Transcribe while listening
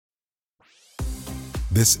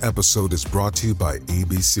This episode is brought to you by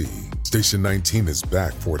ABC. Station 19 is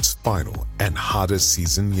back for its final and hottest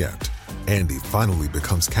season yet. Andy finally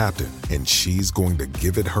becomes captain, and she's going to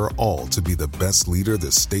give it her all to be the best leader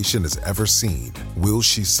the station has ever seen. Will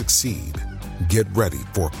she succeed? Get ready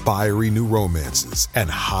for fiery new romances and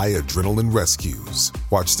high adrenaline rescues.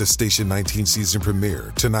 Watch the Station 19 season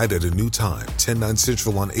premiere tonight at a new time, 10/9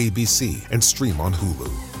 Central on ABC, and stream on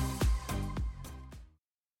Hulu.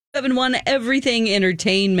 7-1 Everything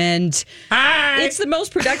Entertainment. Hi. It's the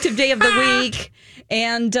most productive day of the week.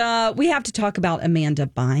 And we have to talk about Amanda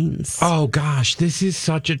Bynes. Oh, gosh. This is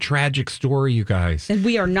such a tragic story, you guys. And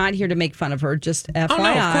we are not here to make fun of her, just FYI. Oh,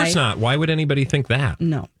 no, of course not. Why would anybody think that?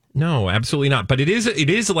 No, absolutely not. But it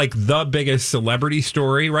is like the biggest celebrity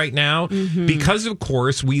story right now because, of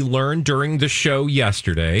course, we learned during the show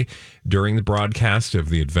yesterday, during the broadcast of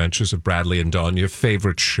The Adventures of Bradley and Dawn, your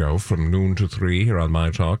favorite show from noon to 3 here on My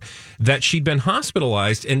Talk, that she'd been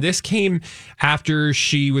hospitalized. And this came after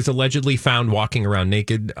she was allegedly found walking around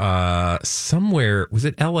naked somewhere. Was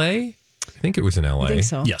it L.A.? I think it was in L.A. I think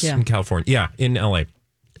so. Yes, yeah. in California. Yeah, in L.A.,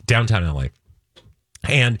 downtown L.A.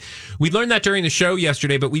 And we learned that during the show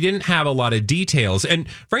yesterday, but we didn't have a lot of details. And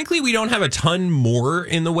frankly, we don't have a ton more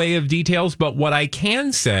in the way of details. But what I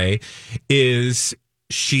can say is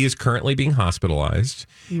she is currently being hospitalized.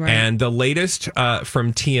 Right. And the latest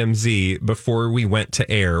from TMZ before we went to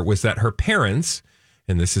air was that her parents,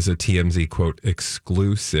 and this is a TMZ quote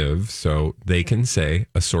exclusive, so they can say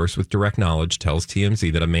a source with direct knowledge tells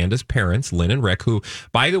TMZ that Amanda's parents, Lynn and Rick, who,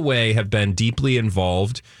 by the way, have been deeply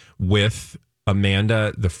involved with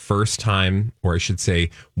Amanda the first time, or I should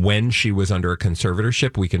say when she was under a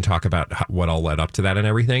conservatorship. We can talk about what all led up to that and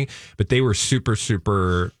everything, but they were super,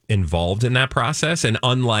 super involved in that process. And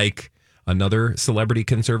unlike another celebrity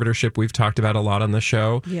conservatorship we've talked about a lot on the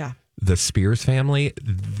show, the Spears family,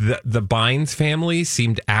 the Bynes family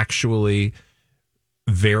seemed actually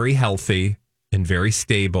very healthy and very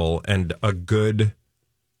stable and a good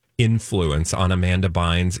influence on Amanda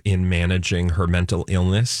Bynes in managing her mental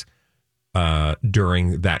illness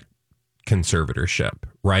during that conservatorship,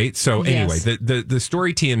 right? So anyway, the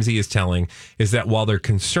story TMZ is telling is that while they're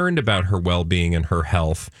concerned about her well-being and her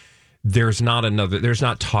health, there's not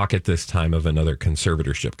talk at this time of another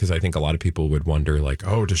conservatorship, because I think a lot of people would wonder, like,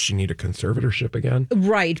 oh, does she need a conservatorship again?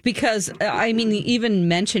 Right, because I mean, even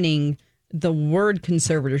mentioning the word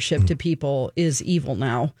conservatorship to people is evil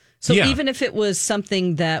now. So even if it was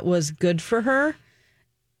something that was good for her,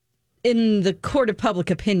 in the court of public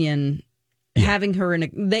opinion, having her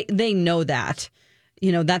in they know that,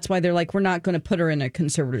 that's why they're like, we're not going to put her in a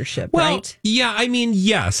conservatorship, right? Yeah, I mean,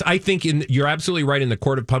 yes, I think you're absolutely right. In the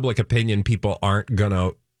court of public opinion, people aren't going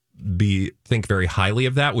to think very highly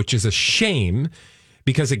of that, which is a shame.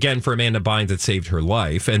 Because, again, for Amanda Bynes, it saved her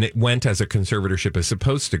life, and it went as a conservatorship is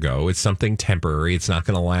supposed to go. It's something temporary. It's not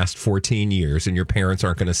going to last 14 years, and your parents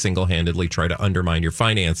aren't going to single-handedly try to undermine your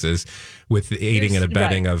finances with the aiding and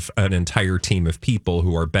abetting of an entire team of people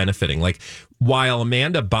who are benefiting. Like, while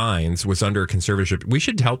Amanda Bynes was under a conservatorship, we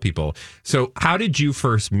should tell people. So how did you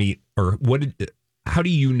first meet, or how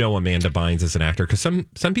do you know Amanda Bynes as an actor? Because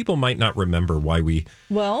some people might not remember why we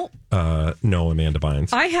know Amanda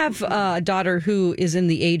Bynes. I have a daughter who is in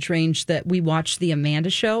the age range that we watch The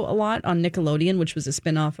Amanda Show a lot on Nickelodeon, which was a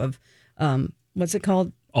spinoff of, what's it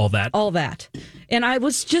called? All That. And I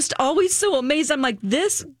was just always so amazed. I'm like,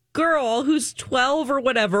 this girl who's 12 or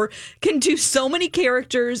whatever can do so many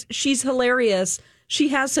characters. She's hilarious. She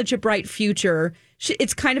has such a bright future.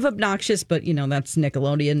 It's kind of obnoxious, but that's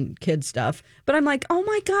Nickelodeon kid stuff. But I'm like, oh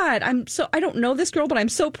my God, I don't know this girl, but I'm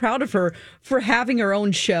so proud of her for having her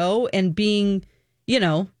own show and being,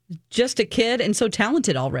 just a kid and so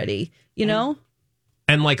talented already,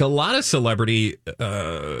 And like a lot of celebrity,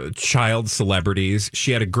 child celebrities,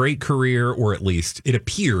 she had a great career, or at least it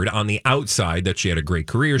appeared on the outside that she had a great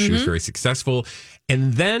career. She was very successful.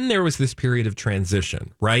 And then there was this period of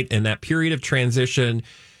transition, right? And that period of transition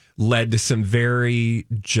led to some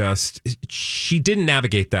she didn't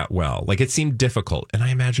navigate that well. Like, it seemed difficult. And I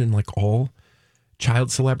imagine, like, all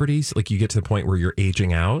child celebrities, like, you get to the point where you're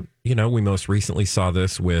aging out. We most recently saw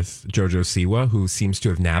this with JoJo Siwa, who seems to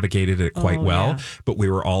have navigated it quite well. Yeah. But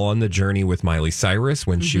we were all on the journey with Miley Cyrus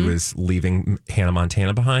when she was leaving Hannah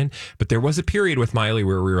Montana behind. But there was a period with Miley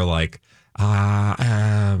where we were like,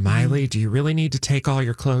 Miley, do you really need to take all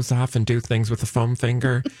your clothes off and do things with a foam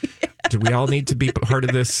finger? Do we all need to be part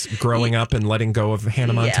of this growing up and letting go of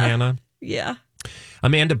Hannah Montana? Yeah.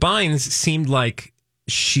 Amanda Bynes seemed like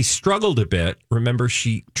she struggled a bit. Remember,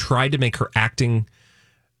 she tried to make her acting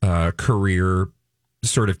career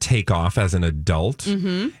sort of take off as an adult.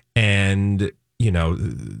 And,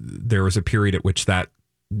 there was a period at which that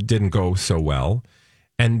didn't go so well.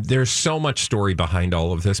 And there's so much story behind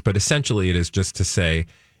all of this, but essentially it is just to say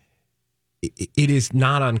it is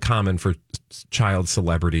not uncommon for child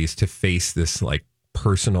celebrities to face this like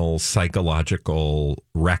personal psychological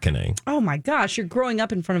reckoning. Oh my gosh, you're growing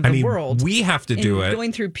up in front of the world. We have to do it.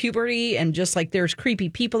 Going through puberty and just like there's creepy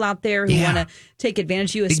people out there who want to take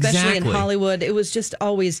advantage of you, especially in Hollywood. It was just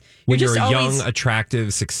always... When you're a young,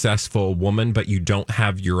 attractive, successful woman, but you don't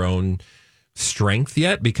have your own strength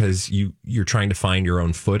yet because you're trying to find your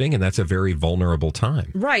own footing, and that's a very vulnerable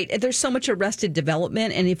time. Right. There's so much arrested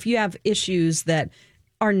development, and if you have issues that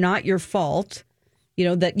are not your fault,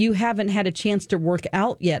 that you haven't had a chance to work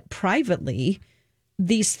out yet privately,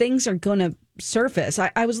 these things are going to surface.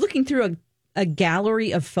 I was looking through a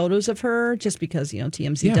gallery of photos of her just because,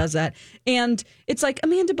 TMZ does that. And it's like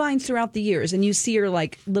Amanda Bynes throughout the years. And you see her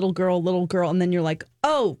like little girl. And then you're like,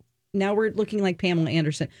 oh, now we're looking like Pamela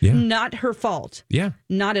Anderson. Yeah. Not her fault. Yeah.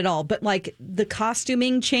 Not at all. But like the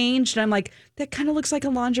costuming changed. And I'm like, that kind of looks like a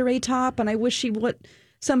lingerie top. And I wish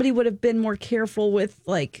somebody would have been more careful with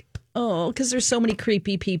like, because there's so many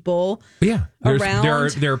creepy people around.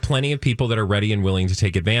 There are plenty of people that are ready and willing to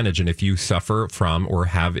take advantage. And if you suffer from or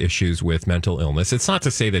have issues with mental illness, it's not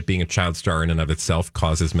to say that being a child star in and of itself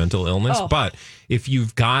causes mental illness. But if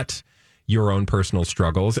you've got your own personal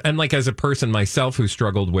struggles, and like as a person myself who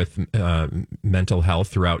struggled with mental health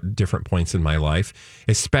throughout different points in my life,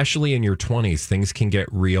 especially in your 20s, things can get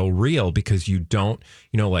real because you don't,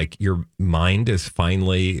 like your mind is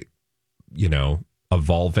finally,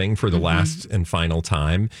 evolving for the last and final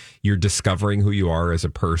time. You're discovering who you are as a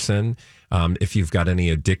person. If you've got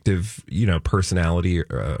any addictive, personality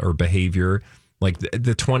or behavior, like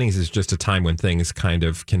the 20s is just a time when things kind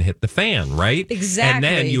of can hit the fan, right? Exactly. And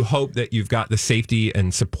then you hope that you've got the safety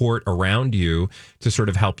and support around you to sort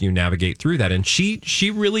of help you navigate through that. And she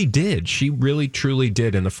really did. She really, truly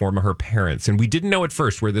did in the form of her parents. And we didn't know at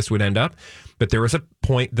first where this would end up, but there was a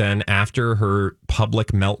point then after her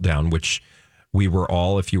public meltdown, which we were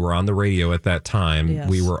all, if you were on the radio at that time,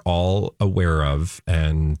 we were all aware of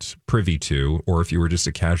and privy to, or if you were just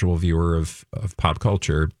a casual viewer of pop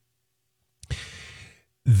culture.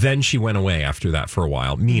 Then she went away after that for a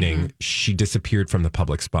while, meaning she disappeared from the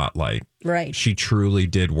public spotlight. Right. She truly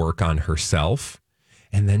did work on herself.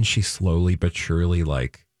 And then she slowly but surely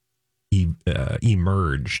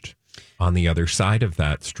emerged on the other side of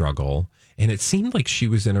that struggle. And it seemed like she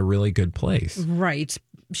was in a really good place. Right.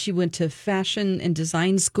 She went to fashion and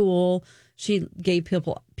design school. She gave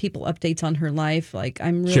people updates on her life. Like,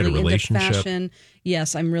 I'm really into fashion.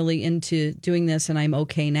 Yes, I'm really into doing this and I'm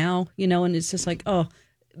okay now, and it's just like,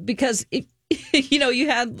 because if you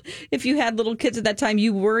had little kids at that time,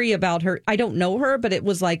 you worry about her. I don't know her, but it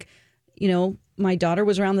was like, my daughter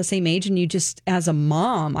was around the same age, and you just, as a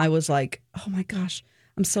mom, I was like, oh my gosh,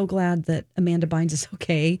 I'm so glad that Amanda Bynes is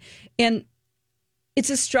okay. And it's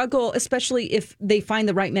a struggle, especially if they find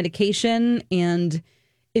the right medication and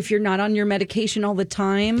if you're not on your medication all the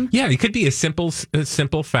time. Yeah, it could be a simple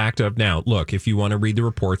fact of, now, look, if you want to read the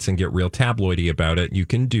reports and get real tabloidy about it, you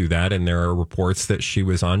can do that. And there are reports that she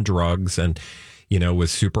was on drugs and, was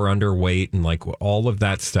super underweight and like all of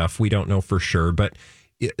that stuff. We don't know for sure, but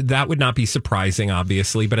that would not be surprising,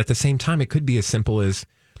 obviously. But at the same time, it could be as simple as,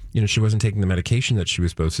 she wasn't taking the medication that she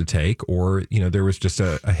was supposed to take, or, there was just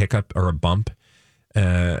a hiccup or a bump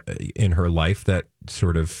in her life that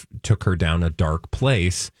sort of took her down a dark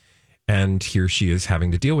place, and here she is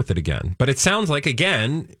having to deal with it again. But it sounds like,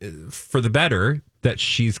 again, for the better, that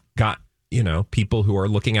she's got people who are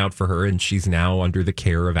looking out for her, and she's now under the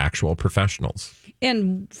care of actual professionals.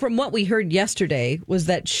 And from what we heard yesterday was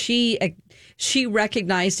that she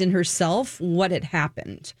recognized in herself what had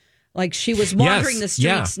happened. Like, she was wandering the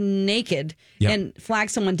streets naked and flagged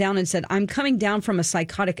someone down and said, I'm coming down from a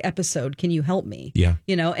psychotic episode. Can you help me? Yeah.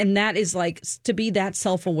 And that is like, to be that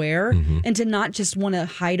self-aware and to not just want to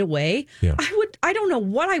hide away. Yeah. I don't know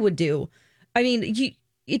what I would do. I mean,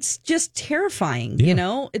 it's just terrifying,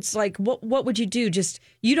 It's like, what would you do?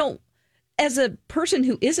 As a person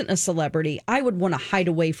who isn't a celebrity, I would want to hide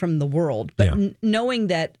away from the world. But knowing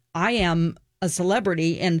that I am a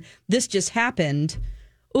celebrity and this just happened...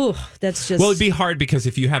 Ooh, that's just... Well, it'd be hard because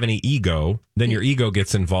if you have any ego, then your ego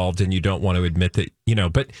gets involved and you don't want to admit that,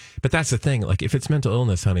 but that's the thing. Like, if it's mental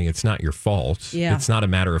illness, honey, it's not your fault. Yeah. It's not a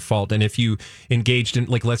matter of fault. And if you engaged in,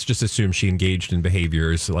 like, let's just assume she engaged in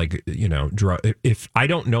behaviors like, if I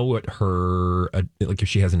don't know what her, like if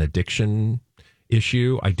she has an addiction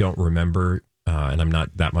issue, I don't remember and I'm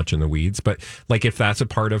not that much in the weeds, but like if that's a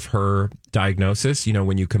part of her diagnosis,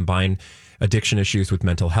 when you combine addiction issues with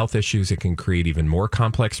mental health issues, it can create even more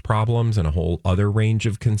complex problems and a whole other range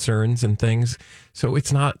of concerns and things. So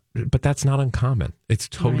but that's not uncommon. It's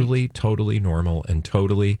totally, totally normal and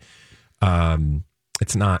totally,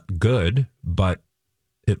 it's not good, but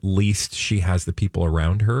at least she has the people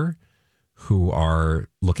around her who are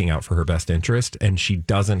looking out for her best interest. And she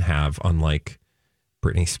doesn't have, unlike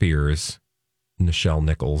Britney Spears, Nichelle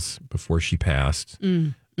Nichols before she passed,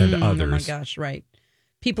 and others. Oh my gosh, right.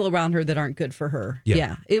 People around her that aren't good for her.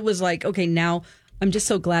 Yeah. It was like, okay, now I'm just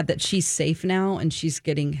so glad that she's safe now and she's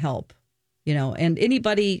getting help, and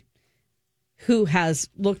anybody who has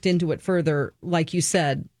looked into it further, like you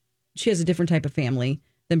said, she has a different type of family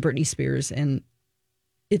than Britney Spears. And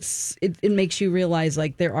it makes you realize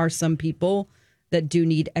like there are some people that do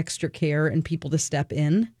need extra care and people to step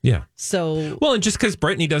in. Yeah. So, well, and just because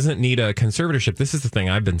Britney doesn't need a conservatorship, this is the thing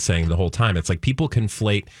I've been saying the whole time. It's like people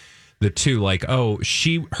conflate the two, like, oh,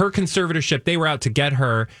 her conservatorship, they were out to get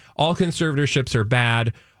her. All conservatorships are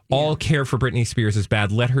bad. All care for Britney Spears is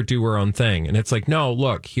bad. Let her do her own thing. And it's like, no,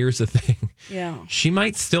 look, here's the thing. Yeah. She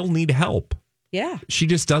might still need help. Yeah. She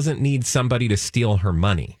just doesn't need somebody to steal her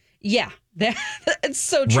money. Yeah. It's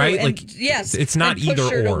so true. Right? And like, yes. It's not and push either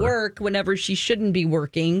her or. to work whenever she shouldn't be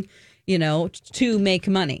working, to make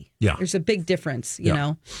money. Yeah. There's a big difference, you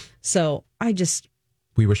know. So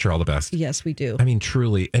we wish her all the best. Yes, we do. I mean,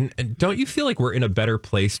 truly. And don't you feel like we're in a better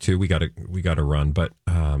place too? We gotta run, but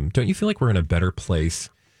don't you feel like we're in a better place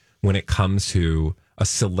when it comes to a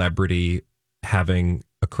celebrity having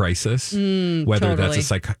a crisis, whether totally.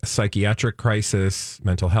 that's a psychiatric crisis,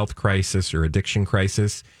 mental health crisis, or addiction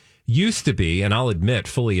crisis? Used to be, and I'll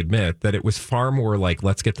fully admit, that it was far more like,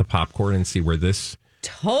 let's get the popcorn and see where this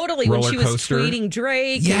totally when she was coaster. tweeting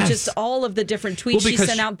Drake Yes. and just all of the different tweets she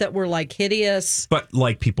sent out that were like hideous. But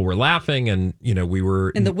like people were laughing, and we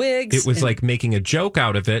were in the wigs. It was like making a joke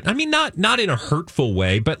out of it. I mean, not in a hurtful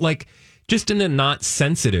way, but like just in a not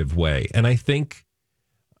sensitive way. And I think,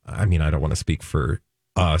 I mean, I don't want to speak for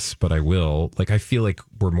us, but I will. Like, I feel like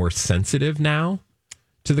we're more sensitive now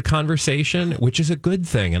to the conversation, which is a good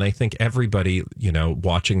thing. And I think everybody,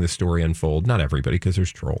 watching the story unfold, not everybody because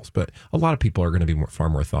there's trolls, but a lot of people are going to be far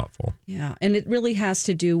more thoughtful. Yeah. And it really has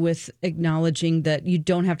to do with acknowledging that you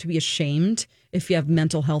don't have to be ashamed if you have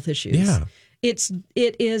mental health issues. Yeah. It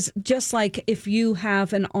is just like if you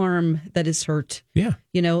have an arm that is hurt. Yeah.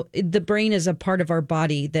 The brain is a part of our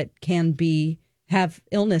body that can have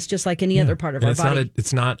illness just like any other part of our body.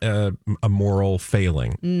 It's not a moral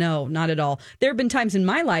failing. No, not at all. There have been times in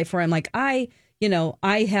my life where I'm like, I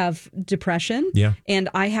have depression, and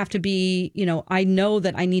I have to be, I know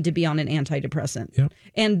that I need to be on an antidepressant. Yeah.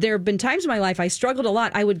 And there have been times in my life I struggled a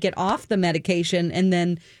lot. I would get off the medication and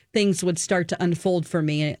then things would start to unfold for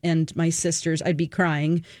me. And my sisters, I'd be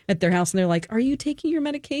crying at their house and they're like, "Are you taking your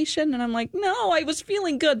medication?" And I'm like, "No, I was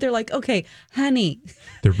feeling good." They're like, "Okay, honey,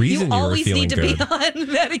 the reason you always were feeling need to good be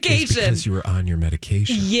on medication is because you were on your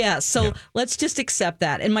medication." Yeah, so let's just accept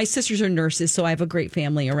that. And my sisters are nurses, so I have a great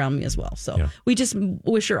family around me as well. So we just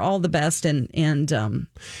wish her all the best. And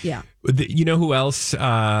yeah. You know who else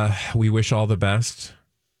we wish all the best?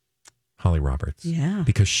 Holly Roberts. Yeah.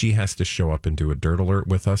 Because she has to show up and do a dirt alert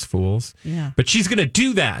with us fools. Yeah. But she's going to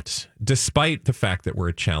do that despite the fact that we're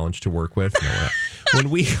a challenge to work with.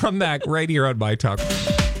 When we come back right here on My Talk.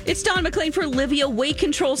 It's Don McLean for Livia Weight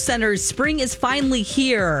Control Centers. Spring is finally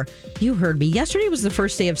here. You heard me. Yesterday was the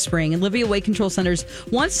first day of spring, and Livia Weight Control Centers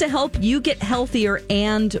wants to help you get healthier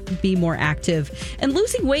and be more active. And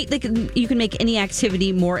losing weight, you can make any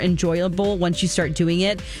activity more enjoyable once you start doing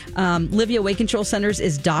it. Livia Weight Control Centers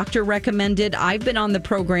is doctor recommended. I've been on the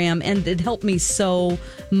program, and it helped me so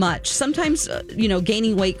much. Sometimes,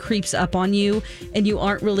 gaining weight creeps up on you, and you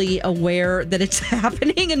aren't really aware that it's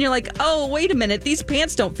happening, and you're like, oh, wait a minute, these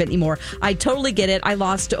pants don't fit anymore. I totally get it. I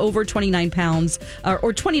lost over 29 pounds,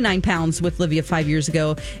 or 29 pounds with Livia 5 years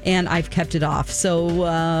ago, and I've kept it off.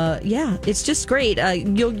 So, it's just great.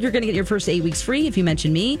 You're going to get your first 8 weeks free if you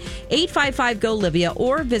mention me. 855-GO-LIVIA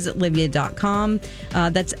or visit livia.com.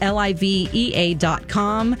 That's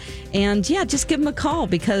LIVEA.com. And just give them a call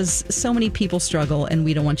because so many people struggle, and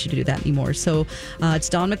we don't want you to do that anymore. So, it's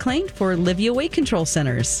Don McLean for Livia Weight Control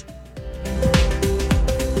Centers.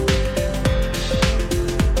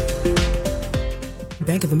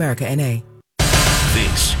 Bank of America, N.A.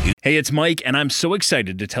 This Hey, it's Mike, and I'm so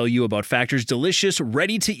excited to tell you about Factor's delicious,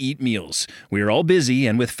 ready-to-eat meals. We are all busy,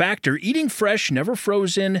 and with Factor, eating fresh, never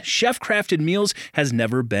frozen, chef-crafted meals has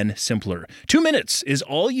never been simpler. 2 minutes is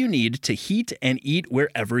all you need to heat and eat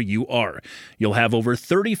wherever you are. You'll have over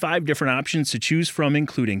 35 different options to choose from,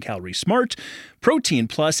 including Calorie Smart, Protein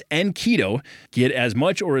Plus, and Keto. Get as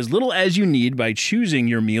much or as little as you need by choosing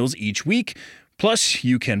your meals each week. Plus,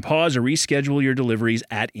 you can pause or reschedule your deliveries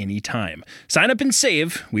at any time. Sign up and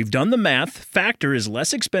save. We've done the math. Factor is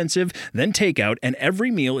less expensive than takeout, and every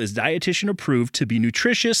meal is dietitian approved to be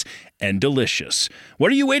nutritious and delicious.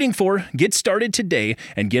 What are you waiting for? Get started today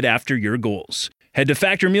and get after your goals. Head to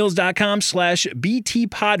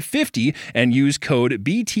factormeals.com/BTPod50 and use code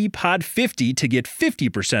BTPod50 to get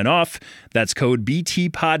 50% off. That's code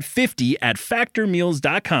BTPod50 at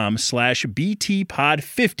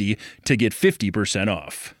factormeals.com/BTPod50 to get 50%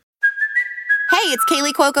 off. Hey, it's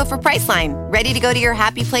Kaylee Cuoco for Priceline. Ready to go to your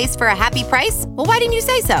happy place for a happy price? Well, why didn't you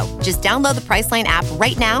say so? Just download the Priceline app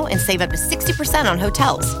right now and save up to 60% on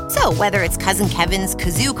hotels. So whether it's Cousin Kevin's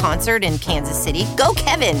Kazoo Concert in Kansas City, go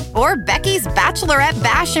Kevin, or Becky's Bachelorette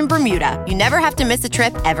Bash in Bermuda, you never have to miss a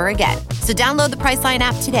trip ever again. So download the Priceline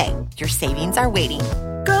app today. Your savings are waiting.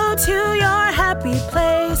 Go to your happy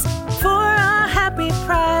place for a happy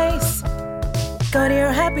price. Go to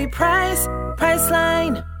your happy price,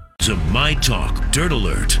 Priceline. To My Talk Dirt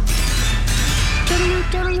Alert.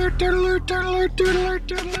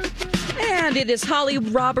 And it is Holly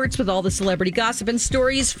Roberts with all the celebrity gossip and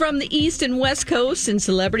stories from the East and West Coast and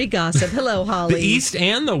celebrity gossip. Hello, Holly. The East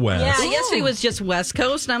and the West. Yeah, yesterday was just West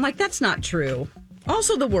Coast, and I'm like, that's not true.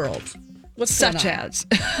 Also the world. What's Such as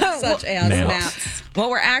maps. Well,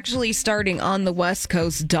 we're actually starting on the West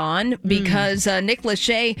Coast, Dawn, because Nick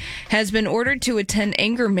Lachey has been ordered to attend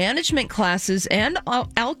anger management classes and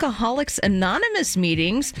Alcoholics Anonymous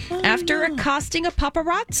meetings after accosting a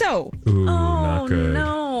paparazzo. Ooh, not good.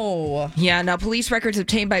 No. Yeah, now police records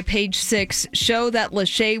obtained by Page 6 show that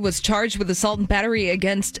Lachey was charged with assault and battery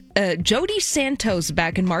against Jody Santos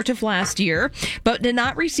back in March of last year, but did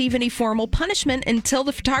not receive any formal punishment until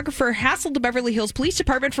the photographer hassled the Beverly Hills Police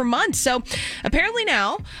Department for months. So apparently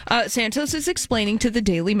now, Santos is explaining to the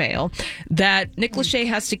Daily Mail that Nick Lachey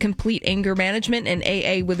has to complete anger management and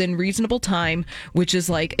AA within reasonable time, which is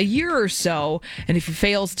like a year or so. And if he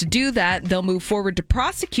fails to do that, they'll move forward to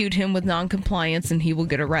prosecute him with noncompliance and he will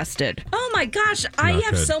get arrested. Oh my gosh, I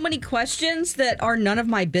have so many questions that are none of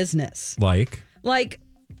my business. Like,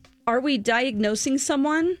 are we diagnosing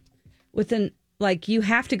someone with an, like, you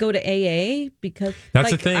have to go to AA because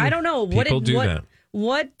that's the thing. I don't know. People do that.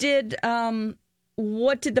 What did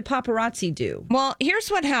the paparazzi do? Well, here's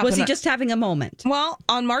what happened. Was he just having a moment? Well,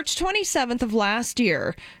 on March 27th of last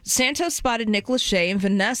year, Santos spotted Nick Lachey and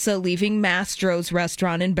Vanessa leaving Mastro's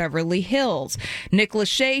restaurant in Beverly Hills. Nick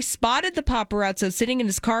Lachey spotted the paparazzo sitting in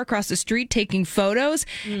his car across the street taking photos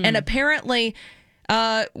and apparently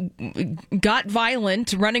got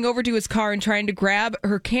violent, running over to his car and trying to grab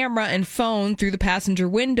her camera and phone through the passenger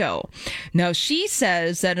window. Now, she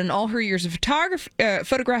says that in all her years of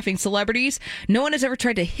photographing celebrities, no one has ever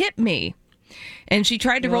tried to hit me. And she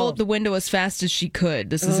tried to roll up the window as fast as she could.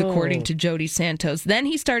 This is according to Jody Santos. Then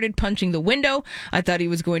he started punching the window. I thought he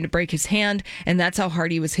was going to break his hand, and that's how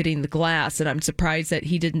hard he was hitting the glass. And I'm surprised that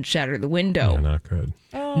he didn't shatter the window. Yeah, not good.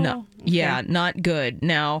 No, yeah, not good.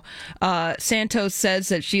 Now, Santos says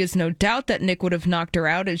that she has no doubt that Nick would have knocked her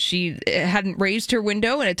out as she hadn't raised her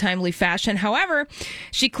window in a timely fashion. However,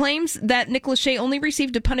 she claims that Nick Lachey only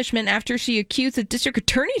received a punishment after she accused the district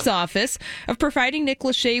attorney's office of providing Nick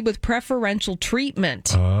Lachey with preferential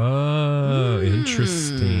treatment. Oh,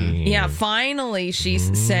 interesting. Yeah, finally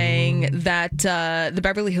she's saying that the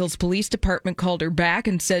Beverly Hills Police Department called her back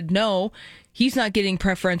and said no, he's not getting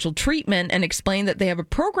preferential treatment, and explained that they have a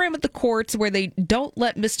program at the courts where they don't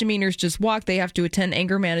let misdemeanors just walk. They have to attend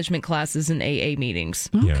anger management classes and AA meetings.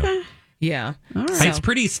 Okay. Yeah. All right. It's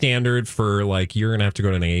pretty standard for, like, you're going to have to go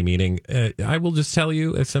to an AA meeting. I will just tell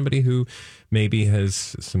you, as somebody who maybe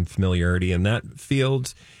has some familiarity in that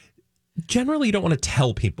field, generally you don't want to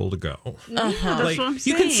tell people to go. That's what I'm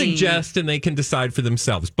You can saying. suggest and they can decide for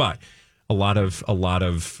themselves, but a lot of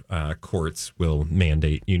courts will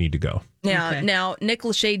mandate you need to go. Yeah. Now, Nick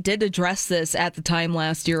Lachey did address this at the time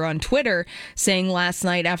last year on Twitter, saying last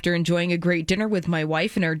night, after enjoying a great dinner with my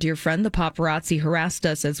wife and our dear friend, the paparazzi harassed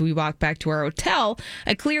us as we walked back to our hotel.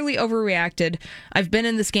 I clearly overreacted. I've been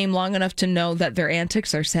in this game long enough to know that their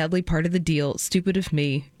antics are sadly part of the deal. Stupid of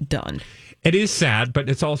me. Done. It is sad, but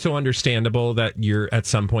it's also understandable that you're at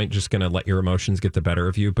some point just going to let your emotions get the better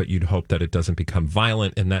of you, but you'd hope that it doesn't become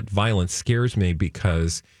violent, and that violence scares me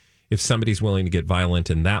because if somebody's willing to get violent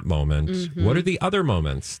in that moment, what are the other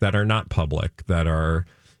moments that are not public, that are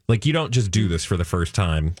like, you don't just do this for the first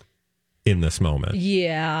time in this moment?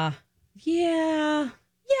 Yeah.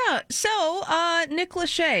 So, Nick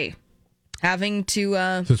Lachey having to...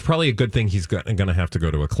 So it's probably a good thing he's going to have to go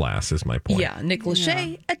to a class, is my point. Yeah, Nick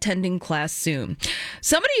Lachey attending class soon.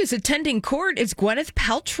 Somebody who's attending court is Gwyneth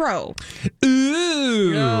Paltrow.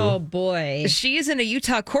 Ooh. Oh, boy. She is in a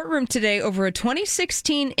Utah courtroom today over a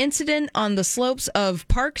 2016 incident on the slopes of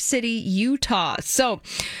Park City, Utah. So,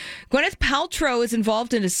 Gwyneth Paltrow is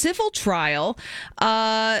involved in a civil trial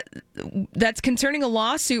that's concerning a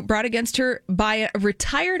lawsuit brought against her by a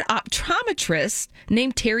retired optometrist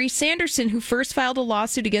named Terry Sanderson, who first filed a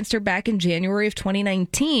lawsuit against her back in January of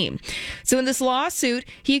 2019. So in this lawsuit,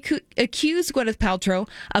 he accused Gwyneth Paltrow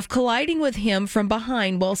of colliding with him from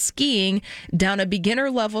behind while skiing down a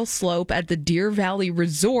beginner-level slope at the Deer Valley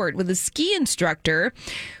Resort with a ski instructor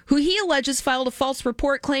who he alleges filed a false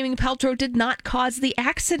report claiming Paltrow did not cause the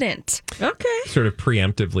accident. Okay. Sort of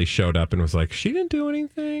preemptively showed up and was like, she didn't do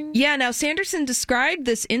anything. Yeah, now Sanderson described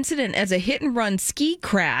this incident as a hit-and-run ski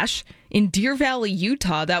crash in Deer Valley,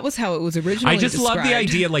 Utah. That was how it was originally I just described. love the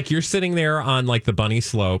idea, like, you're sitting there on, like, the bunny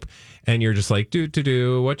slope, and you're just like,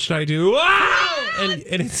 what should I do? Ah! And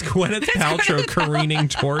it's Gwyneth Paltrow careening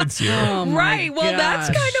towards you. Oh, right. Well, that's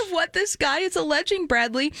gosh. kind of what this guy is alleging,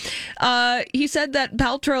 Bradley. He said that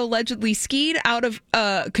Paltrow allegedly skied out of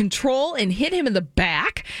control and hit him in the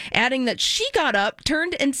back, adding that she got up,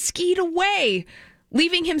 turned, and skied away,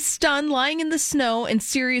 leaving him stunned, lying in the snow, and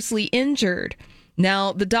seriously injured.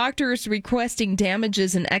 Now, the doctor is requesting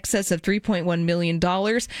damages in excess of $3.1 million,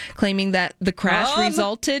 claiming that the crash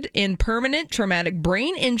resulted in permanent traumatic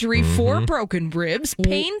brain injury, 4 broken ribs,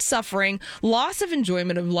 pain, suffering, loss of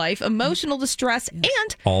enjoyment of life, emotional distress,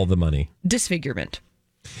 and all the money. Disfigurement.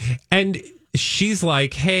 And she's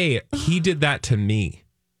like, hey, he did that to me.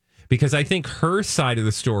 Because I think her side of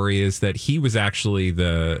the story is that he was actually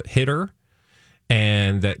the hitter.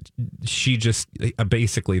 And that she just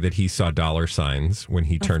basically that he saw dollar signs when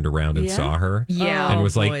he turned around and saw her. Yeah. And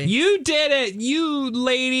was boy. like, you did it, you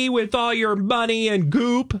lady with all your money and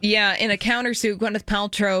goop. Yeah, in a countersuit, Gwyneth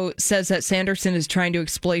Paltrow says that Sanderson is trying to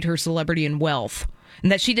exploit her celebrity and wealth.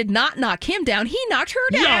 And that she did not knock him down. He knocked her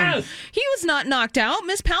down. Yes! He was not knocked out.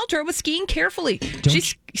 Miss Paltrow was skiing carefully.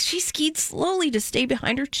 She skied slowly to stay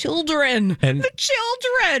behind her children. And the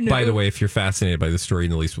children. By the way, if you're fascinated by the story,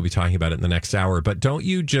 and at least we'll be talking about it in the next hour. But can't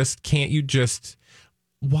you just,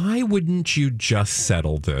 why wouldn't you just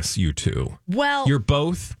settle this, you two? Well, you're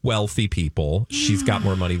both wealthy people. She's got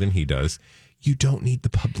more money than he does. You don't need the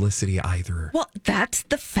publicity either. Well, that's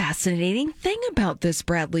the fascinating thing about this,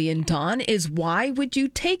 Bradley and Dawn, is why would you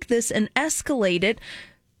take this and escalate it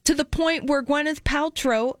to the point where Gwyneth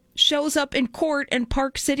Paltrow shows up in court in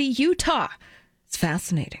Park City, Utah? It's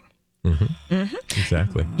fascinating.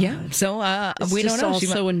 Exactly. Yeah. So we don't know.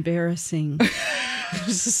 It's so embarrassing.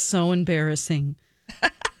 This is so embarrassing.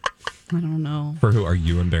 I don't know. For who are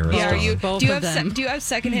you embarrassed? Yeah, are you? Both Do you of have them. do you have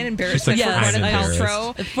secondhand embarrassment She's for like, Gwyneth I'm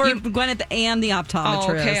Paltrow? For Gwyneth and the optometrist.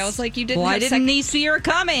 Oh, okay. I was like, you didn't. Why have didn't he see her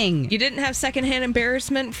coming? You didn't have secondhand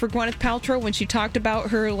embarrassment for Gwyneth Paltrow when she talked about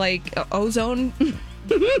her ozone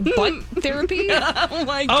butt therapy. Oh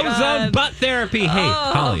my God! Ozone butt therapy. Hey,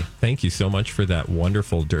 Holly, thank you so much for that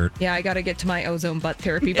wonderful dirt. Yeah, I got to get to my ozone butt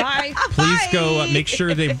therapy. Bye. Please go make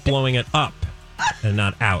sure they're blowing it up and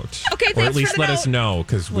not out. Okay, or thanks at least for the let note. us know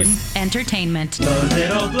because we. Entertainment. The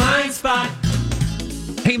Little Blind Spot.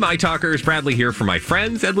 Hey, my talkers, Bradley here for my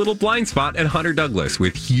friends at Little Blind Spot and Hunter Douglas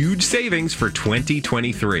with huge savings for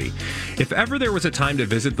 2023. If ever there was a time to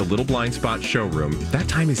visit the Little Blind Spot showroom, that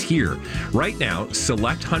time is here. Right now,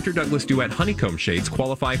 select Hunter Douglas Duet Honeycomb shades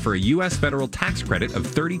qualify for a U.S. federal tax credit of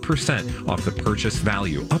 30% off the purchase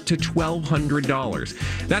value, up to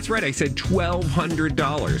 $1,200. That's right, I said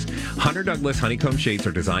 $1,200. Hunter Douglas Honeycomb shades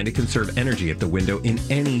are designed to conserve energy at the window in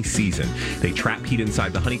any season. They trap heat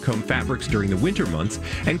inside the honeycomb fabrics during the winter months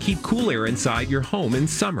and keep cool air inside your home in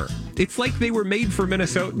summer. It's like they were made for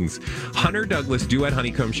Minnesotans. Hunter Douglas Duet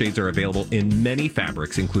Honeycomb shades are available in many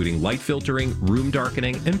fabrics, including light filtering, room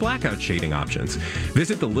darkening, and blackout shading options.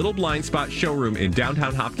 Visit the Little Blind Spot showroom in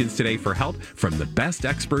downtown Hopkins today for help from the best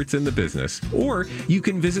experts in the business. Or you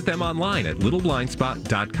can visit them online at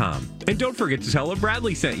littleblindspot.com. And don't forget to tell them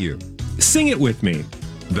Bradley sent you. Sing it with me.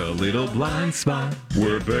 The Little Blind Spot.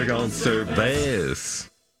 We're big on service.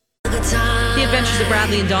 The Adventures of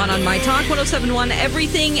Bradley and Dawn on My Talk 107.1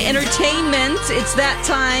 Everything Entertainment. It's that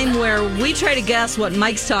time where we try to guess what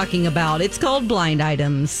Mike's talking about. It's called Blind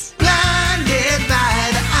Items. Blinded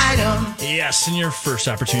by the item. Yes, and your first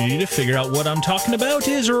opportunity to figure out what I'm talking about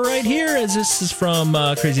is right here, as this is from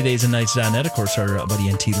crazydaysandnights.net. Of course, our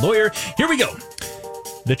buddy NT Lawyer. Here we go.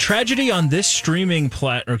 The tragedy on this streaming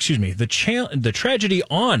the tragedy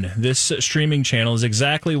on this streaming channel is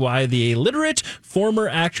exactly why the illiterate former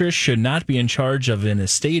actress should not be in charge of an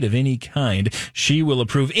estate of any kind. She will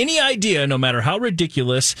approve any idea, no matter how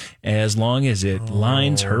ridiculous, as long as it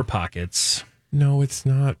lines her pockets. No, it's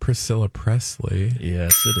not Priscilla Presley.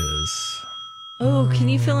 Yes, it is. Oh, can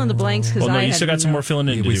you fill in the blanks? Because you still got some more filling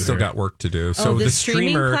in to do. We still here. got work to do. So the the streaming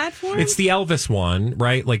streamer platform? It's the Elvis one,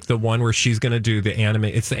 right? Like the one where she's going to do the anime.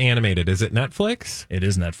 It's the animated. Is it Netflix? It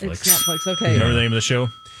is Netflix. It's Netflix. Okay. Remember the name of the show?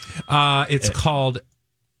 It's called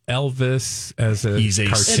Elvis as a He's a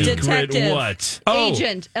cartoon. secret what?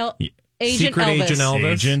 Agent. Secret Elvis. Agent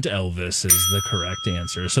Elvis. Agent Elvis is the correct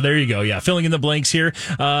answer. So there you go. Yeah, filling in the blanks here.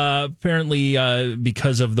 Apparently,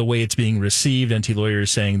 because of the way it's being received, NT Lawyer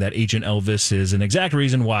is saying that Agent Elvis is an exact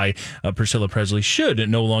reason why Priscilla Presley should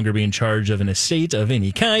no longer be in charge of an estate of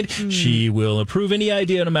any kind. She will approve any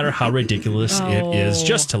idea, no matter how ridiculous it is,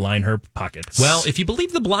 just to line her pockets. Well, if you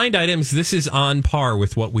believe the blind items, this is on par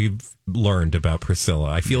with what we've learned about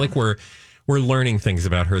Priscilla. I feel like we're learning things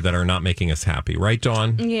about her that are not making us happy, right,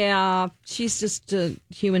 Dawn? Yeah, she's just a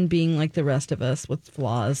human being like the rest of us with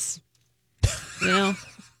flaws, you know.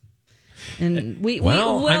 And we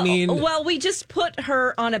just put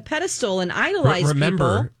her on a pedestal and idolize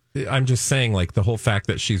remember, people. I'm just saying, like, the whole fact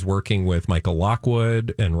that she's working with Michael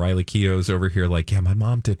Lockwood and Riley Keough's over here, like, yeah, my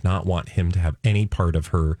mom did not want him to have any part of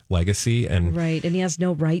her legacy. And right, and he has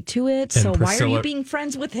no right to it, so why are you being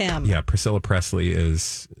friends with him? Yeah, Priscilla Presley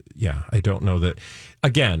is, I don't know that.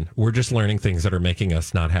 Again, we're just learning things that are making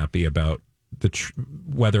us not happy about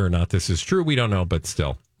whether or not this is true. We don't know, but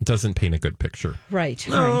still, it doesn't paint a good picture. Right.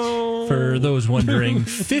 For those wondering,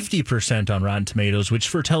 50% on Rotten Tomatoes, which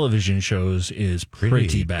for television shows is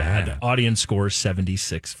pretty bad. Audience score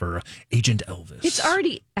 76 for Agent Elvis. It's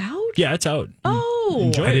already out? Yeah, it's out. Oh.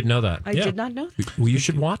 Enjoy I it. didn't know that. I did not know that. Well, you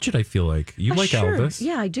should watch it, I feel like. You like sure. Elvis.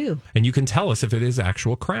 Yeah, I do. And you can tell us if it is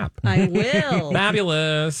actual crap. I will.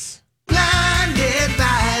 Fabulous. Blinded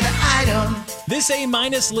by the item. This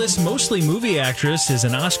A-list mostly movie actress is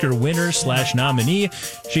an Oscar winner / nominee.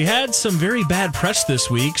 She had some very bad press this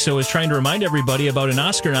week, so is trying to remind everybody about an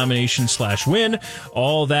Oscar nomination / win.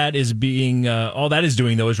 All that is doing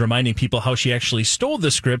though is reminding people how she actually stole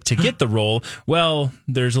the script to get the role. Well,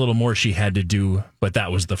 there's a little more she had to do, but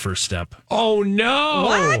that was the first step. Oh no!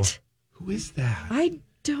 What? Who is that? I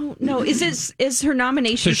don't know. Is her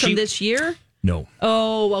nomination from this year? No.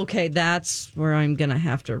 Oh, okay. That's where I'm going to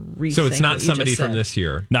have to rethink. So it's not what you somebody just from said. this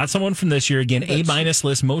year. Not someone from this year. Again,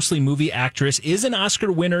 A-list, mostly movie actress, is an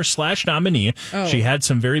Oscar winner / nominee. Oh. She had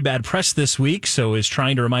some very bad press this week, so is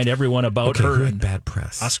trying to remind everyone about Who her had bad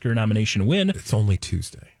press? Oscar nomination win. It's only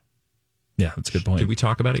Tuesday. Yeah, that's a good point. Did we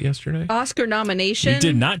talk about it yesterday? Oscar nomination. We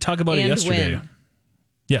did not talk about it and yesterday. win.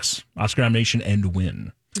 Yes, Oscar nomination and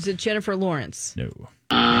win. Is it Jennifer Lawrence? No.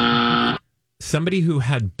 Somebody who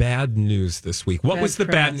had bad news this week. What Bad was the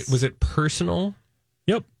press. bad? Was it personal?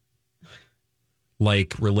 Yep.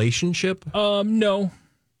 Like relationship? No.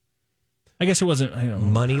 I guess it wasn't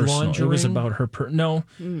Money personal. laundering? It was about her. No,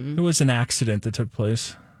 It was an accident that took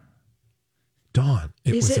place. Dawn.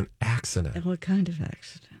 It Is was it- an accident. What kind of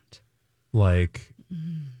accident? Like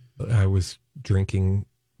I was drinking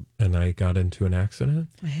and I got into an accident.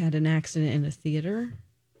 I had an accident in a theater.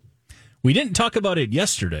 We didn't talk about it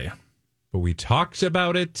yesterday. But we talked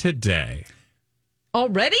about it today.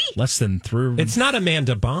 Already? Less than 3. It's not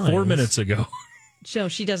Amanda Bynes. 4 minutes ago. So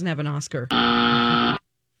she doesn't have an Oscar.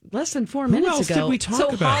 Less than 4 Who minutes else ago. did we talk so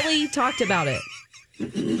about? Holly talked about it.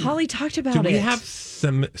 Holly talked about Do it. we have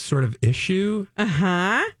some sort of issue?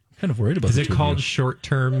 Uh-huh. Kind of worried about Is the it two of called you.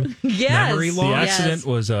 short-term Yes. memory The loss? accident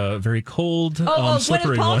was a very cold, Gwyneth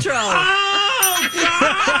slippery one. Paltrow.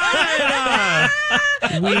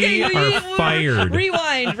 We are fired.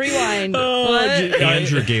 Rewind. Oh, What?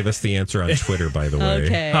 Andrew gave us the answer on Twitter, by the way.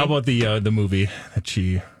 Okay. How about the movie that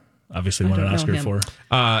she obviously won an don't know Oscar him.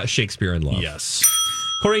 for? Shakespeare in Love. Yes.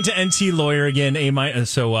 According to NT Lawyer, again,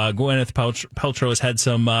 Gwyneth Paltrow has had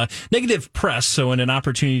some negative press. So in an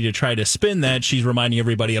opportunity to try to spin that, she's reminding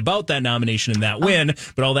everybody about that nomination and that win.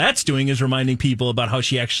 But all that's doing is reminding people about how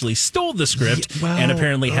she actually stole the script and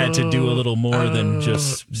apparently had to do a little more than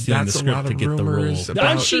just stealing the that's a script lot to of get the role. rumors about-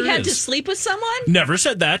 I'm She sure had it to is. sleep with someone? Never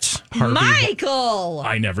said that. Michael.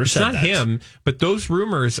 I never It's said not that. him, but those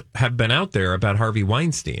rumors have been out there about Harvey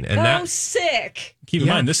Weinstein. And Oh, that sick. Keep in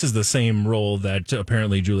mind, this is the same role that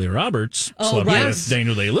apparently Julia Roberts slept with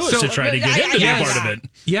Daniel Day-Lewis to try to get him to be a part of it.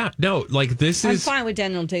 Yeah, no, like this I'm is... fine with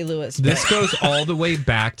Daniel Day-Lewis. This goes all the way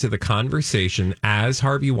back to the conversation as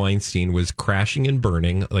Harvey Weinstein was crashing and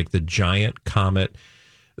burning, like the giant comet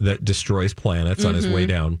that destroys planets on his way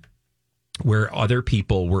down, where other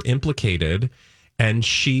people were implicated. And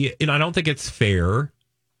I don't think it's fair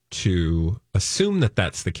to assume that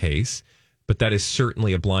that's the case, but that is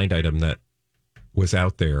certainly a blind item that was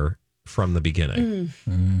out there from the beginning.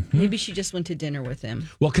 Maybe she just went to dinner with him.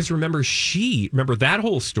 Well, because remember that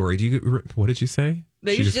whole story. What did you say?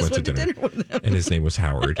 Maybe she just went to dinner with him. And his name was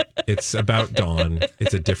Howard. It's about Dawn.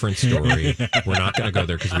 It's a different story. We're not going to go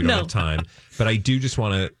there because we don't have time. But I do just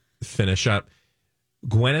want to finish up.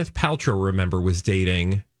 Gwyneth Paltrow, remember, was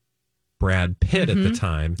dating Brad Pitt at the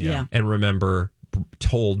time. Yeah. And remember,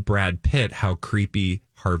 told Brad Pitt how creepy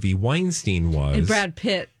Harvey Weinstein was. And Brad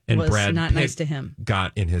Pitt was not nice to him.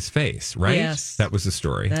 Got in his face, right? Yes. That was the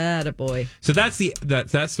story. That a boy. So that's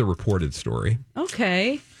the reported story.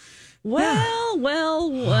 Okay. Well.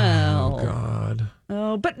 Oh, God.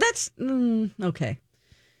 Oh, but that's okay.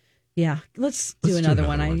 Yeah, let's do another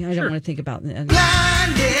one. I don't want to think about that.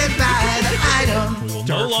 Blinded by the item. We will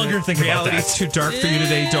no longer think about that. It's too dark for you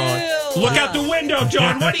today, Dawn. Look out the window,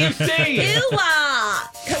 Dawn. What do you see?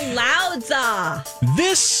 Clouds.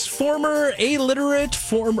 This former illiterate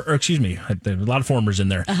a lot of formers in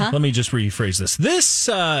there. Let me just rephrase this.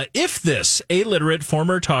 If this illiterate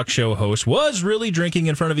former talk show host was really drinking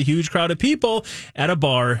in front of a huge crowd of people at a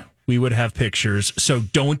bar, we would have pictures. So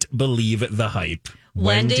don't believe the hype.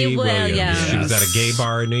 Wendy Williams. She was at a gay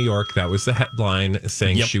bar in New York. That was the headline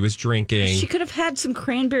saying she was drinking. She could have had some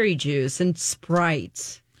cranberry juice and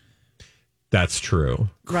Sprite. That's true.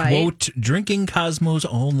 Right. Quote, drinking Cosmos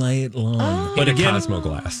all night long. But again, Cosmo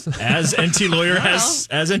glass. as NT Lawyer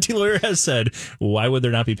has said, why would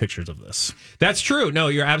there not be pictures of this? That's true. No,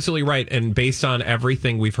 you're absolutely right. And based on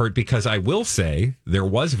everything we've heard, because I will say there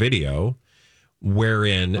was video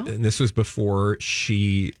wherein, and this was before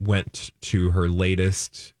she went to her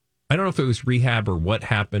latest, I don't know if it was rehab or what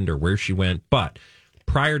happened or where she went, but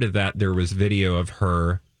prior to that, there was video of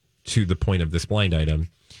her, to the point of this blind item,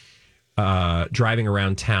 driving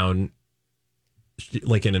around town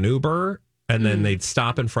like in an Uber, and then they'd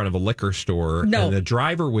stop in front of a liquor store, and the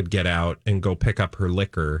driver would get out and go pick up her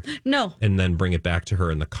liquor, and then bring it back to her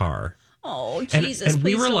in the car. Oh, Jesus, and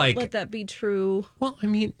we were don't like, let that be true. Well, I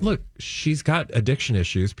mean, look, she's got addiction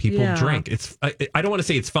issues. People drink. I don't want to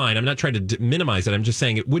say it's fine. I'm not trying to minimize it. I'm just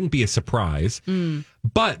saying it wouldn't be a surprise.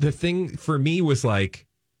 But the thing for me was like,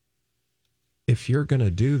 if you're going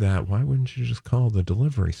to do that, why wouldn't you just call the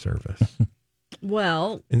delivery service?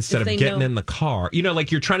 Well, instead of getting in the car,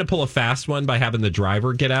 like you're trying to pull a fast one by having the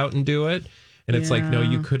driver get out and do it. And it's like, no,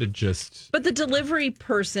 you could have just... But the delivery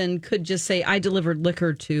person could just say, I delivered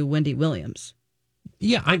liquor to Wendy Williams.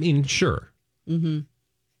 Yeah, I mean, sure.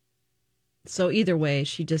 So either way,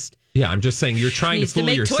 she just... Yeah, I'm just saying you're trying to fool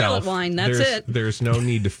yourself. Toilet wine, that's it. There's no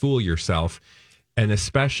need to fool yourself. And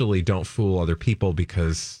especially don't fool other people,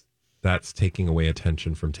 because that's taking away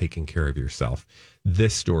attention from taking care of yourself.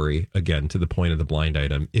 This story, again, to the point of the blind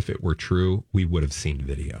item, if it were true, we would have seen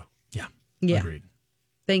video. Yeah. Agreed.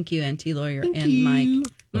 Thank you, NT Lawyer and Mike.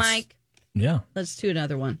 Mike. Yeah. Let's do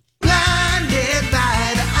another one. Blinded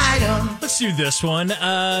by the item. Let's do this one.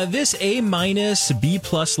 This A-, B+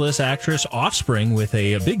 list actress Offspring with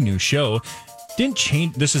a big new show didn't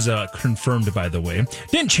change. This is confirmed, by the way.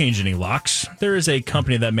 Didn't change any locks. There is a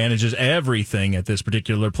company that manages everything at this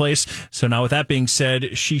particular place. So now with that being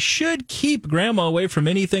said, she should keep grandma away from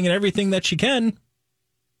anything and everything that she can.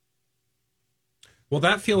 Well,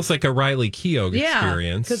 that feels like a Riley Keough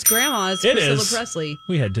experience. Because grandma is Priscilla Presley.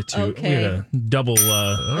 We had we had a double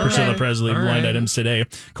Priscilla Presley blind items today.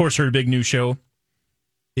 Of course, her big new show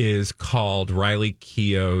is called Riley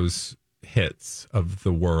Keough's Hits of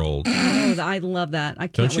the World. Oh, I love that. I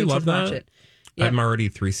can't wait to watch it. Yep. I'm already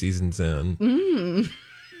 3 seasons in.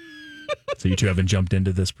 So you two haven't jumped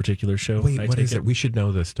into this particular show? Wait, what is it? We should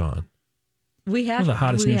know this, Dawn. We have one of the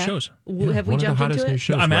hottest new shows. Have we jumped into it?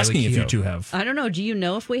 Shows, I'm asking Riley if you two have. I don't know. Do you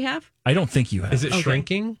know if we have? I don't think you have. Is it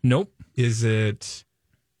shrinking? Nope. Is it?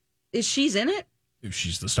 Is she's in it?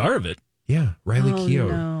 She's the star of it. Yeah, Riley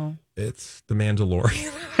Keough. No. It's The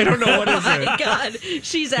Mandalorian. I don't know what is it. Oh my God,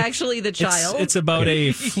 she's actually the child. It's about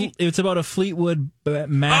a Fleetwood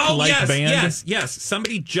Mac-like band. Yes.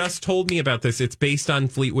 Somebody just told me about this. It's based on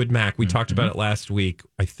Fleetwood Mac. We talked about it last week,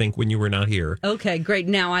 I think, when you were not here. Okay, great.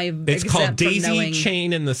 Now It's called Daisy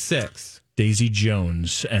Chain and the Six. Daisy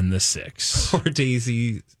Jones and the Six. Or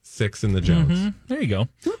Daisy Six and the Jones. There you go.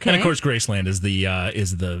 Okay. And of course, Graceland is the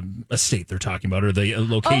estate they're talking about, or the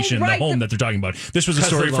location, right, the home that they're talking about. This was a 'Cause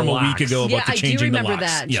story of the from a locks. week ago about the I do changing the remember locks.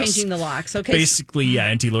 that. Yes. Changing the locks. Okay. Basically,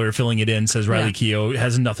 NT Lawyer filling it in says Riley Yeah. Keough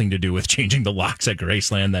has nothing to do with changing the locks at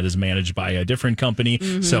Graceland. That is managed by a different company.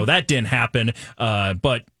 Mm-hmm. So that didn't happen.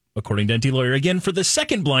 But according to NT Lawyer, again, for the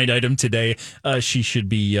second blind item today, she should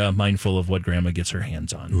be mindful of what Grandma gets her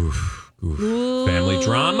hands on. Oof. Family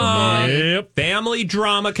drama. Yep. Family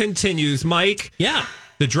drama continues. Mike. Yeah.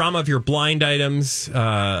 The drama of your blind items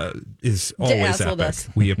is always dazzled epic. us.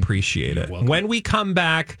 We appreciate it. welcome. When we come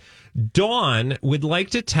back, Dawn would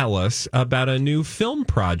like to tell us about a new film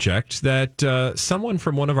project that someone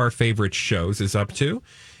from one of our favorite shows is up to.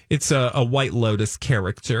 It's a White Lotus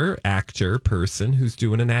character, actor, person who's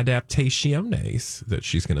doing an adaptaciones that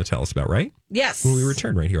she's going to tell us about, right? Yes. When we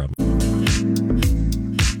return right here on.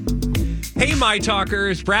 Hey, my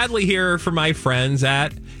talkers. Bradley here for my friends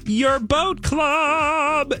at Your Boat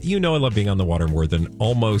Club. You know I love being on the water more than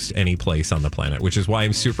almost any place on the planet, which is why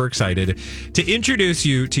I'm super excited to introduce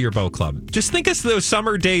you to Your Boat Club. Just think of those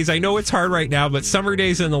summer days. I know it's hard right now, but summer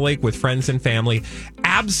days in the lake with friends and family,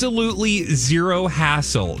 absolutely zero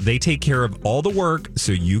hassle. They take care of all the work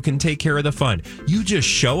so you can take care of the fun. You just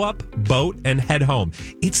show up, boat, and head home.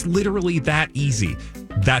 It's literally that easy.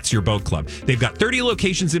 That's Your Boat Club. They've got 30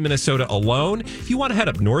 locations in Minnesota alone. If you want to head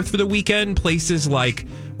up north for the weekend, places like,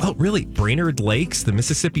 well, really, Brainerd Lakes, the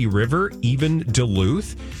Mississippi River, even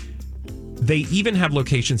Duluth. They even have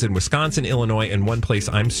locations in Wisconsin, Illinois, and one place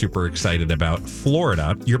I'm super excited about,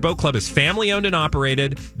 Florida. Your Boat Club is family owned and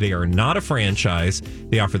operated. They are not a franchise.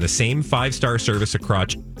 They offer the same 5-star service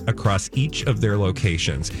across each of their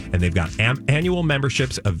locations. And they've got annual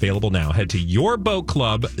memberships available now. Head to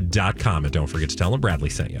yourboatclub.com. And don't forget to tell them Bradley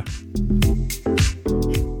sent you.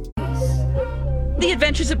 The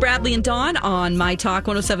Adventures of Bradley and Dawn on My Talk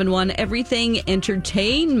 107.1 Everything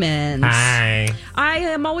Entertainment. Hi. I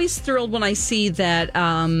am always thrilled when I see that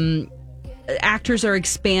actors are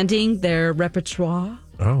expanding their repertoire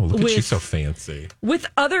Oh, look at you With- so fancy. with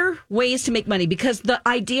other ways to make money, because the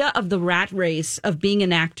idea of the rat race of being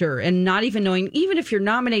an actor and not even knowing, even if you're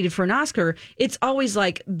nominated for an Oscar, it's always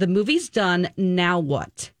like the movie's done, now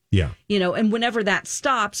what? Yeah. You know, and whenever that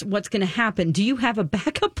stops, what's going to happen? Do you have a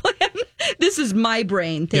backup plan? This is my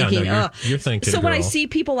brain thinking. you're thinking, So when I girl. see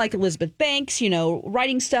people like Elizabeth Banks, you know,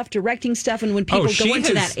 writing stuff, directing stuff, and when people she go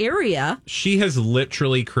into has- that area, She has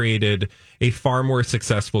literally created a far more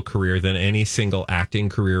successful career than any single acting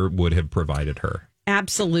career would have provided her.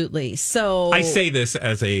 absolutely. So I say this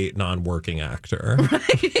as a non-working actor.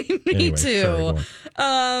 me Anyway, too. sorry, go on.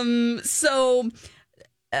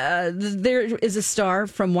 There is a star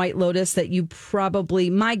from White Lotus that you probably,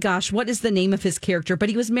 my gosh, what is the name of his character? But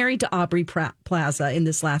he was married to Aubrey Plaza in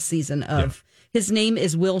this last season of. His name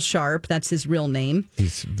is Will Sharp. That's his real name.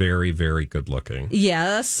 He's very, very good looking.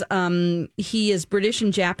 Yes. He is British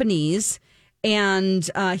and Japanese. And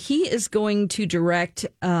he is going to direct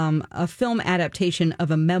a film adaptation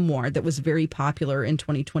of a memoir that was very popular in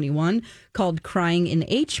 2021 called Crying in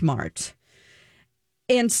H Mart.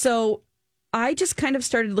 And so I just kind of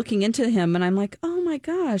started looking into him, and I'm like, oh my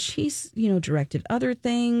gosh, he's, you know, directed other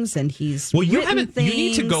things, and he's Well, you written haven't. things. You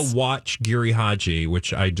need to go watch Giri Haji,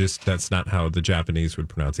 which that's not how the Japanese would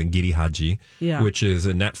pronounce it. Giri Haji, Yeah. which is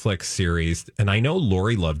a Netflix series, and I know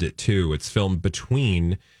Lori loved it too. It's filmed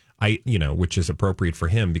between, which is appropriate for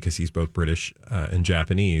him because he's both British and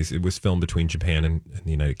Japanese. It was filmed between Japan and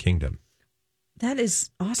the United Kingdom. That is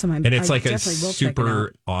awesome. And it's I like a definitely will check it super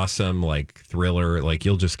out. awesome, like thriller. Like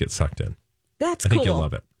you'll just get sucked in. That's I cool. think you'll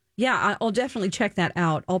love it. Yeah, I'll definitely check that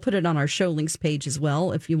out. I'll put it on our show links page as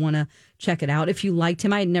well if you want to check it out. If you liked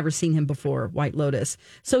him, I had never seen him before, White Lotus.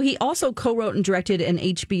 So he also co-wrote and directed an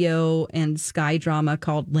HBO and Sky drama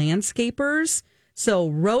called Landscapers. So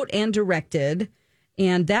wrote and directed,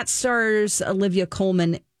 and that stars Olivia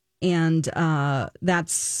Colman and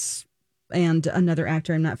and another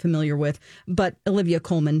actor I'm not familiar with, but Olivia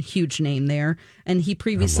Colman, huge name there. And he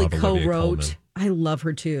previously love Olivia co-wrote. Colman. I love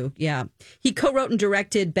her too. Yeah. He co-wrote and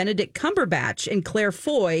directed Benedict Cumberbatch and Claire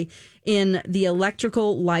Foy in The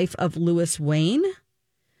Electrical Life of Louis Wayne.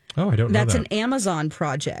 Oh, I don't know That's that. an Amazon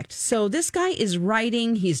project. So this guy is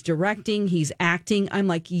writing, he's directing, he's acting. I'm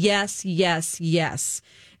like, yes, yes, yes.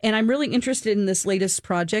 And I'm really interested in this latest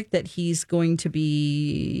project that he's going to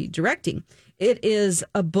be directing. It is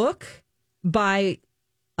a book by,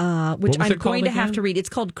 which What was I'm it called going to have again? to read. It's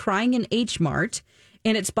called Crying in H Mart,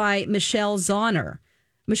 and it's by Michelle Zauner.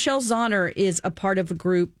 Michelle Zauner is a part of a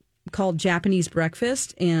group called Japanese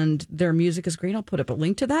Breakfast, and their music is great. I'll put up a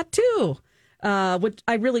link to that too. Which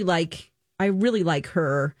I really like I really like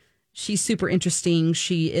her. She's super interesting.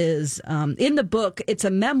 She is in the book. It's a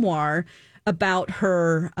memoir about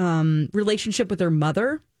her relationship with her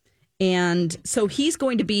mother. And so he's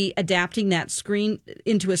going to be adapting that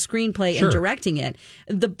into a screenplay and directing it.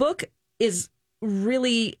 The book was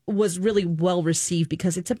really well received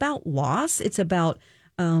because it's about loss. It's about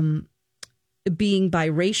being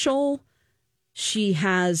biracial. She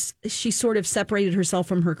sort of separated herself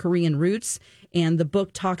from her Korean roots. And the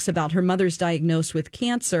book talks about her mother's diagnosed with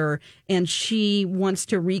cancer and she wants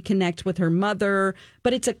to reconnect with her mother.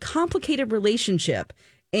 But it's a complicated relationship.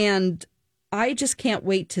 And I just can't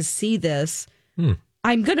wait to see this.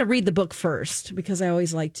 I'm going to read the book first because I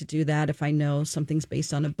always like to do that if I know something's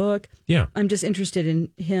based on a book. Yeah. I'm just interested in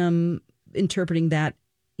him interpreting that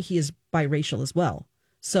he is biracial as well.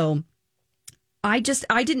 So I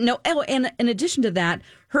didn't know. Oh, and in addition to that,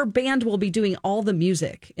 her band will be doing all the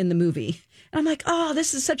music in the movie. And I'm like, oh,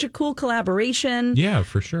 this is such a cool collaboration. Yeah,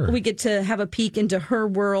 for sure. We get to have a peek into her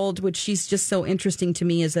world, which she's just so interesting to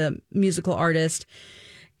me as a musical artist.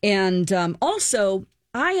 And also,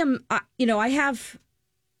 I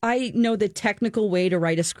know the technical way to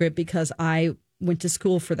write a script because I went to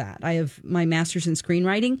school for that. I have my master's in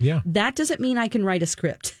screenwriting. Yeah. That doesn't mean I can write a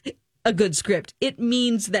script. A good script. It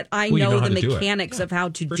means that I know the mechanics of how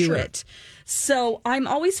to do it. So I'm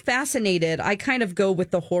always fascinated. I kind of go with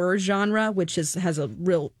the horror genre, which has a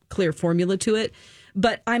real clear formula to it.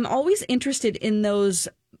 But I'm always interested in those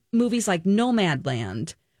movies like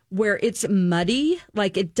Nomadland, where it's muddy.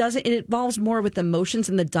 Like it involves more with emotions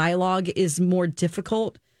and the dialogue is more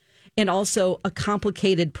difficult. And also a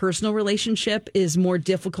complicated personal relationship is more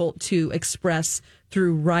difficult to express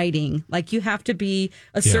through writing. Like you have to be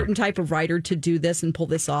a certain type of writer to do this and pull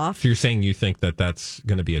this off. So you're saying you think that that's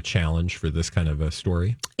going to be a challenge for this kind of a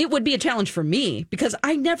story? It would be a challenge for me because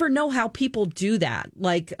I never know how people do that.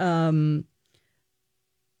 Like,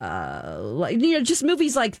 just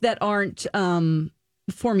movies like that aren't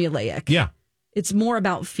formulaic. Yeah. It's more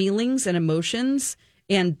about feelings and emotions.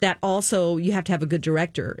 And that also, you have to have a good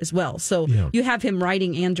director as well. So you have him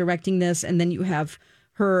writing and directing this, and then you have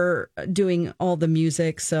her doing all the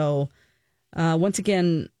music. So once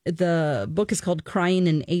again, the book is called Crying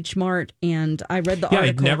in H Mart, and I read the article.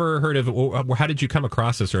 I'd never heard of it. How did you come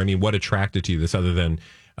across this? Or, I mean, what attracted you to this other than,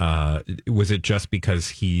 was it just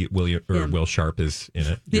because Will Sharp is in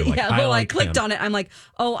it? You're like, I clicked on it. I'm like,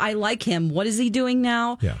 oh, I like him. What is he doing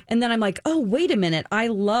now? Yeah. And then I'm like, oh, wait a minute. I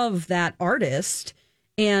love that artist.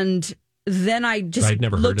 And then I just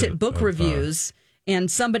looked at book reviews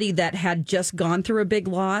and somebody that had just gone through a big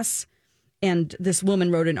loss. And this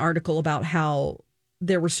woman wrote an article about how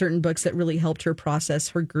there were certain books that really helped her process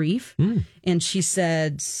her grief. And she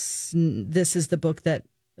said, this is the book that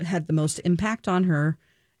had the most impact on her.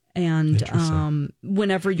 And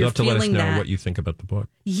whenever you're have to feeling let us know that, what you think about the book.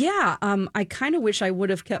 Yeah, I kind of wish I would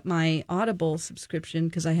have kept my Audible subscription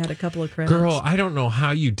because I had a couple of credits. Girl, I don't know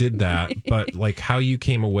how you did that, but like how you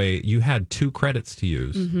came away, you had 2 credits to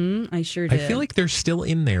use. I sure did. I feel like they're still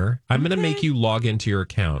in there. I'm going to make you log into your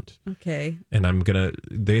account. Okay. And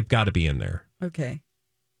they've got to be in there. Okay.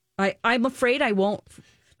 I'm afraid I won't.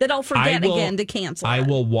 That I'll forget again to cancel. I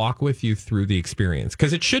will walk with you through the experience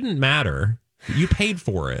because it shouldn't matter. You paid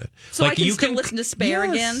for it. So like, I can still listen to Spare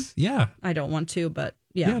again? Yeah. I don't want to, but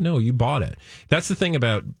yeah. Yeah, no, you bought it. That's the thing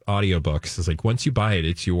about audiobooks is like once you buy it,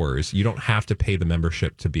 it's yours. You don't have to pay the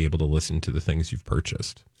membership to be able to listen to the things you've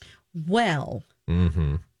purchased. Well,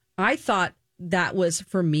 I thought that was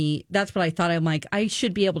for me. That's what I thought. I'm like, I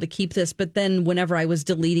should be able to keep this. But then whenever I was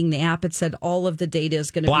deleting the app, it said all of the data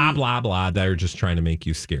is going to blah, blah, blah. They're just trying to make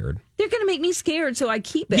you scared. They're going to make me scared, so I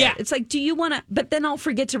keep it. Yeah. It's like, do you want to? But then I'll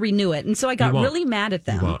forget to renew it. And so I got really mad at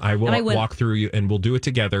them. I will walk through you, and we'll do it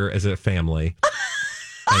together as a family.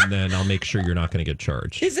 And then I'll make sure you're not going to get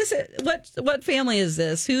charged. Is this it? What family is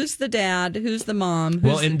this? Who's the dad? Who's the mom?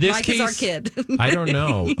 Well, in this Mike case, is our kid. I don't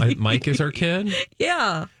know. Mike is our kid?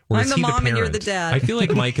 Yeah. Or I'm the mom and you're the dad. I feel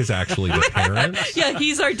like Mike is actually the parent. Yeah,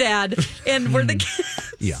 he's our dad, and we're the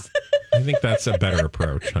kids. Yeah. I think that's a better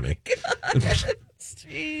approach, honey.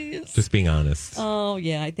 Jeez. Just being honest. Oh,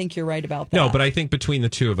 yeah, I think you're right about that. No, but I think between the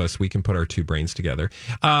two of us, we can put our 2 brains together.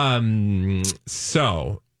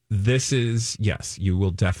 So this is, yes, you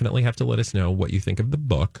will definitely have to let us know what you think of the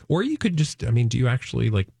book. Or you could just, do you actually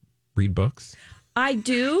read books? I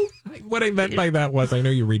do. What I meant by that was, I know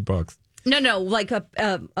you read books. No, like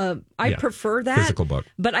I prefer that physical book,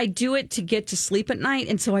 but I do it to get to sleep at night,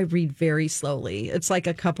 and so I read very slowly. It's like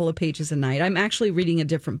a couple of pages a night. I'm actually reading a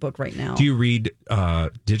different book right now. Do you read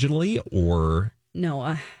digitally or no?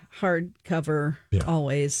 A hardcover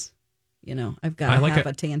always. I've got to have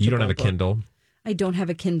a tangible. You don't have a book. Kindle. I don't have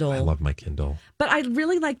a Kindle. I love my Kindle. But I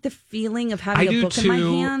really like the feeling of having a book too. in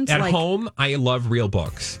my hand. At home, I love real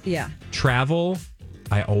books. Yeah. Travel,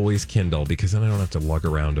 I always Kindle because then I don't have to lug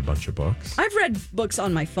around a bunch of books. I've read books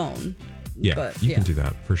on my phone. Yeah, but, you can do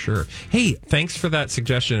that for sure. Hey, thanks for that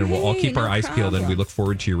suggestion, and we'll all keep our eyes peeled, and we look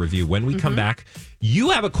forward to your review. When we come back, you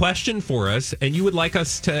have a question for us, and you would like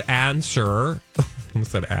us to answer. I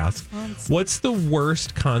almost said ask. What's the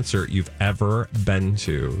worst concert you've ever been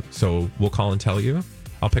to? So we'll call and tell you.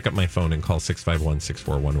 I'll pick up my phone and call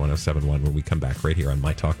 651-641-1071 when we come back right here on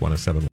My Talk 1071.